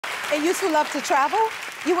And you two love to travel?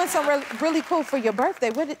 You went somewhere really cool for your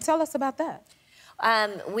birthday. Tell us about that.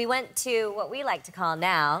 We went to what we like to call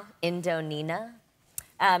now Indonina.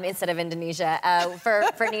 Instead of Indonesia,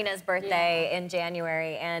 for Nina's birthday in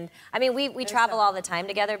January. And I mean, we travel all the time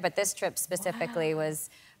together, but this trip specifically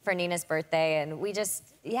was for Nina's birthday. And we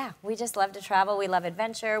just love to travel. We love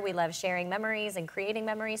adventure. We love sharing memories and creating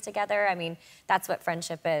memories together. I mean, that's what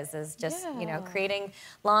friendship is just, you know, creating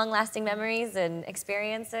long-lasting memories and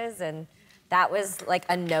experiences. And that was like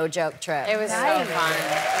a no-joke trip. It was so fun.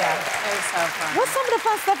 Yeah, it was so fun. What's some of the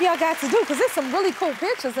fun stuff y'all got to do? Because there's some really cool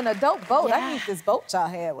pictures in a dope boat. Yeah. I need this boat y'all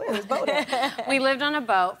had. Where is boat at? We lived on a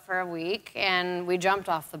boat for a week, and we jumped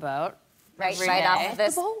off the boat. Right off of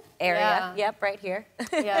this area. Yeah. Yep, right here.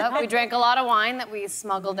 Yep, we drank a lot of wine that we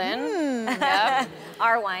smuggled in. Yep.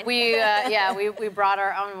 Our wine. We brought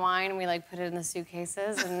our own wine. We like put it in the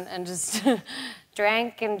suitcases and just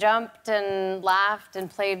drank and jumped and laughed and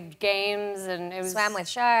played games, and it was swam with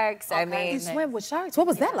sharks. I mean, you swam with sharks. What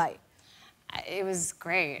was that like? It was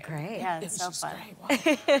great. Great. Yeah, it's so fun.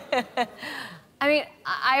 Wow. I mean,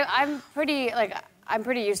 I'm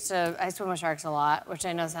pretty used to, I swim with sharks a lot, which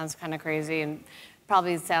I know sounds kind of crazy and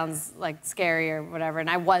probably sounds like scary or whatever. And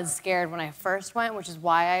I was scared when I first went, which is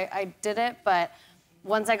why I did it. But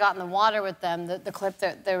once I got in the water with them, the clip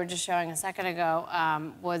that they were just showing a second ago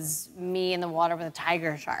was me in the water with a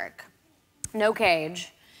tiger shark. No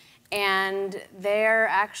cage. And they're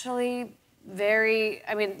actually very,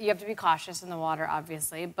 I mean, you have to be cautious in the water,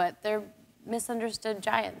 obviously, but they're misunderstood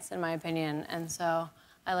giants, in my opinion. And so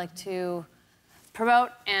I like to promote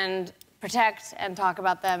and protect and talk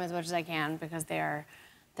about them as much as I can because the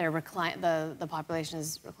population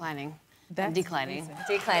is reclining. And declining.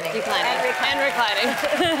 Declining. And reclining.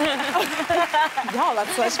 Y'all are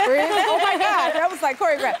such friends. Oh my God, that was like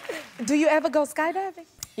choreographed. Do you ever go skydiving?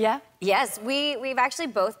 Yeah. Yes, we've actually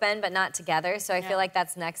both been, but not together. So I feel like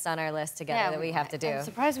that's next on our list together that we have to do. I'm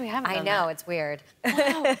surprised we haven't done know, that. it's weird.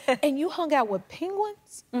 Wow. And you hung out with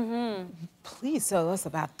penguins? Mm-hmm. Please tell us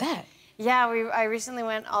about that. Yeah, I recently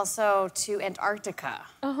went also to Antarctica,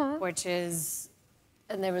 which is,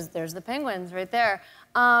 and there's the penguins right there.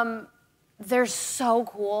 They're so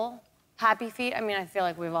cool. Happy Feet. I mean, I feel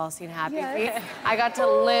like we've all seen Happy Feet. I got to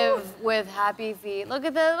live with Happy Feet. Look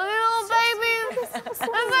at the little babies. That's like,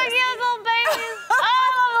 yeah, little babies.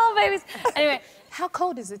 Oh, little babies. Anyway, how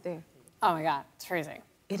cold is it there? Oh my God, it's freezing.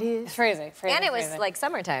 It is? It's freezing. And it was like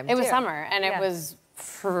summertime, It was summer, and it was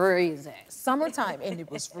freezing. Summertime, and it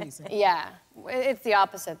was freezing. Yeah, it's the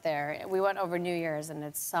opposite there. We went over New Year's, and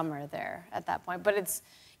it's summer there at that point. But it's,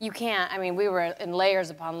 you can't, I mean, we were in layers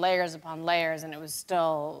upon layers upon layers, and it was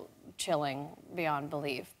still chilling beyond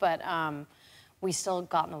belief. But we still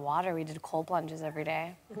got in the water. We did cold plunges every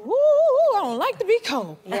day. Ooh, I don't like to be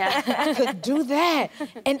cold. Yeah. I could do that.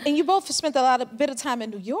 And you both spent a bit of time in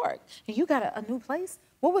New York, and you got a new place.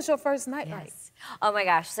 What was your first night like? Oh my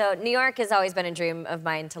gosh, so New York has always been a dream of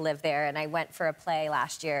mine to live there, and I went for a play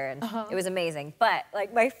last year, and it was amazing. But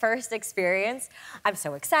like my first experience, I'm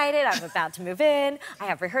so excited, I'm about to move in, I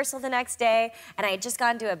have rehearsal the next day, and I had just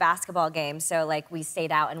gone to a basketball game, so like we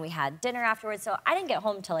stayed out and we had dinner afterwards, so I didn't get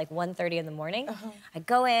home till like 1:30 in the morning. I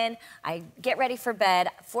go in, I get ready for bed,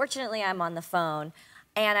 fortunately I'm on the phone,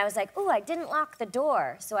 and I was like, ooh, I didn't lock the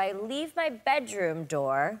door, so I leave my bedroom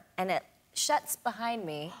door, and it shuts behind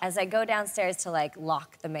me as I go downstairs to like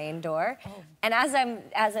lock the main door. And as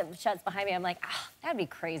it shuts behind me, I'm like, that'd be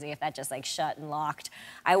crazy if that just like shut and locked.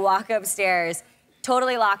 I walk upstairs,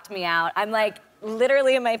 totally locked me out. I'm like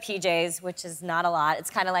literally in my PJs, which is not a lot. It's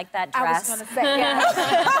kind of like that dress. I was gonna say,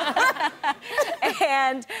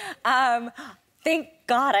 yeah. And thank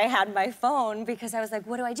God I had my phone because I was like,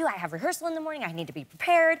 what do? I have rehearsal in the morning. I need to be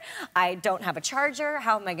prepared. I don't have a charger.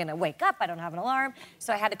 How am I gonna wake up? I don't have an alarm.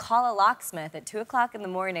 So I had to call a locksmith at 2 o'clock in the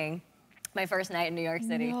morning, my first night in New York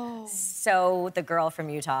City. No. So the girl from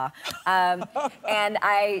Utah. And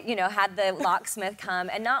I, had the locksmith come,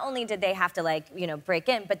 and not only did they have to break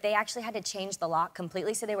in, but they actually had to change the lock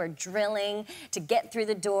completely. So they were drilling to get through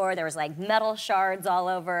the door. There was like metal shards all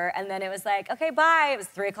over. And then it was like, okay, bye. It was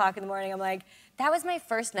 3 o'clock in the morning. I'm like, that was my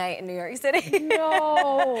first night in New York City.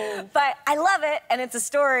 No. But I love it, and it's a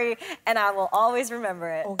story, and I will always remember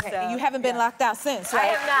it. Okay, so, and you haven't been locked out since, right?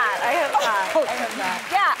 I have not.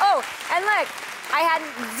 Yeah, oh, and look, I had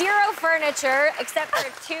zero furniture except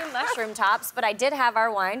for 2 mushroom tops, but I did have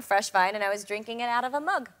our wine, fresh vine, and I was drinking it out of a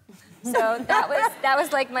mug. So that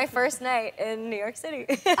was like my first night in New York City.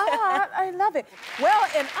 Oh, I love it. Well,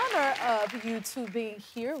 in honor of you two being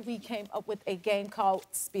here, we came up with a game called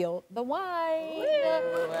Spill the Wine.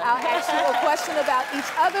 I'll ask you a question about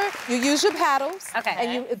each other. You use your paddles. Okay.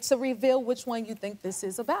 And to reveal which one you think this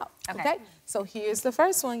is about. Okay. So here's the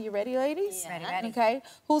first one. You ready, ladies? Yeah. Ready. Okay.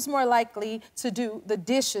 Who's more likely to do the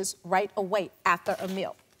dishes right away after a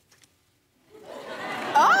meal?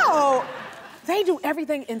 Oh! They do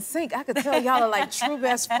everything in sync. I could tell y'all are like true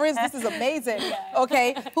best friends. This is amazing.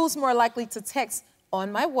 Okay, who's more likely to text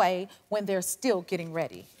on my way when they're still getting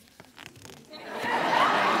ready?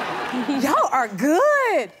 Y'all are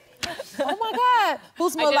good. Oh my God.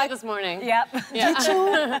 Who's more likely this morning? Yep. Yeah. Did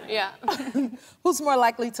you? Yeah. Who's more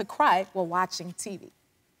likely to cry while watching TV?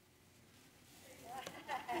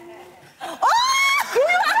 Oh!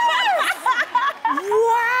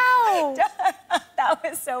 Wow! That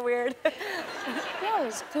was so weird. Y'all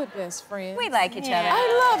is good best friends. We like each other.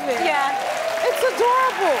 I love it. Yeah. It's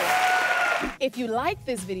adorable. If you like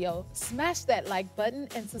this video, smash that like button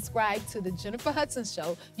and subscribe to the Jennifer Hudson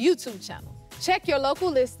Show YouTube channel. Check your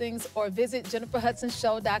local listings or visit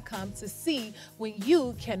jenniferhudsonshow.com to see when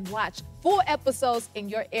you can watch full episodes in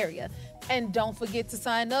your area. And don't forget to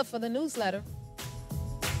sign up for the newsletter.